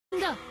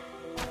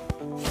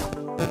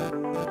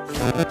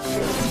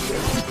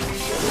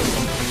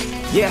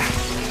Yeah,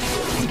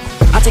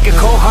 I take a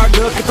cold hard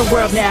look at the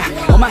world now.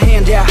 Hold my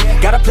hand out,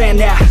 got a plan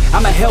now.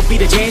 I'ma help be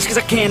the change cause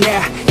I can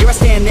now. Here I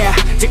stand now,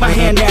 take my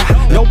hand now.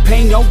 No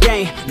pain, no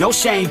gain, no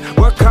shame.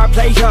 Work hard,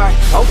 play hard,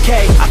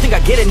 okay, I think I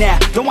get it now.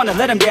 Don't wanna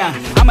let them down,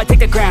 I'ma take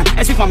the ground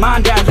and speak my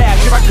mind out loud.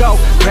 Here I go,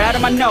 proud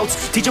of my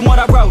notes. Teach them what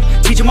I wrote,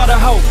 teach them all the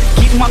hope.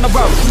 Keep them on the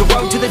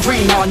road to the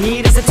dream. All I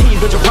need is a team,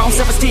 build your own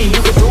self-esteem.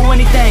 You can do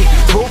anything,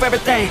 prove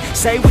everything.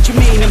 Say what you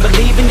mean and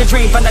believe in your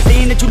dream. Find that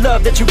thing that you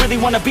love, that you really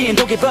wanna be. And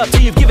don't give up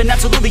till you've given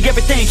absolutely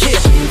everything. Yeah.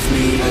 Give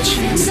me a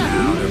chance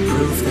now to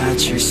prove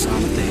that you're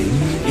something.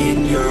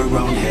 In your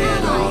own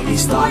head, all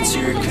these thoughts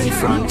you're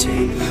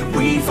confronting.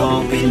 We've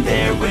all been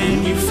there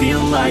when you feel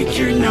like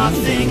you're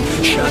nothing.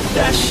 Shut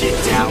that shit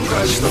down,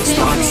 crush those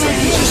thoughts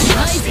and just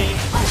trust me.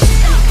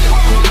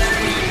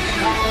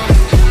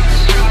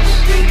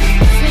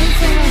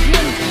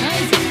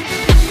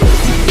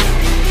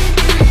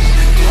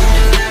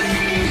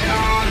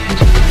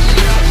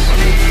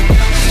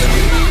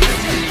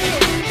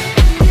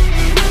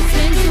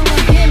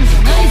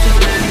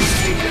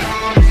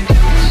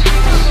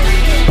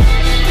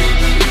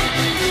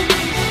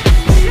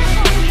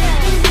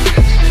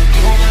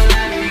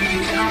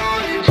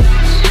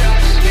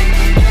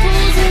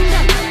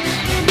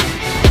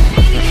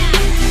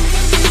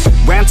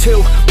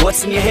 Two,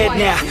 what's in your head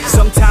now?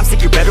 Sometimes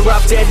think you're better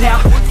off dead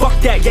now. Fuck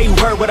that, yeah you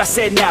heard what I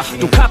said now.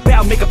 Don't cop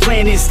out, make a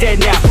plan instead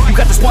now. You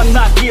got this one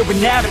life here and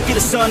now. To feel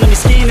the sun on your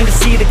skin and to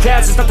see the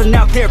clouds. There's nothing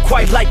out there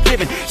quite like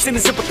living.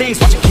 Sending simple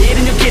things, watch a kid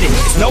and you'll get it.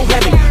 It's no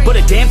heaven, but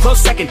a damn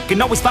close second.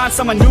 Can always find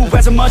someone new who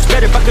has a much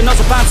better. But can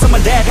also find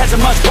someone that has a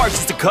much worse.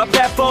 Is the cup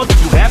that full? Do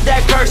you have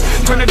that curse?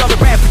 Turn it all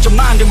around, put your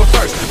mind in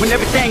reverse. When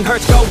everything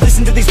hurts, go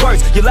listen to these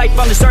words. Your life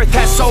on this earth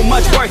has so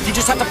much worth. You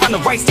just have to find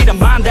the right state of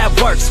mind that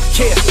works.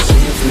 Yeah.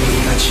 Give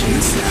me a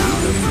chance now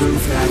to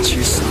prove that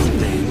you're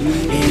something.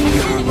 In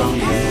your own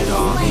head,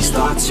 all these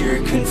thoughts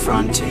you're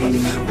confronting.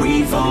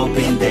 We've all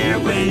been there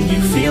when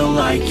you feel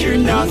like you're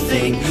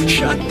nothing.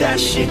 Shut that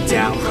shit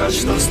down,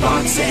 crush those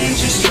thoughts and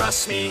just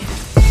trust me.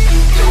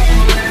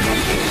 Don't let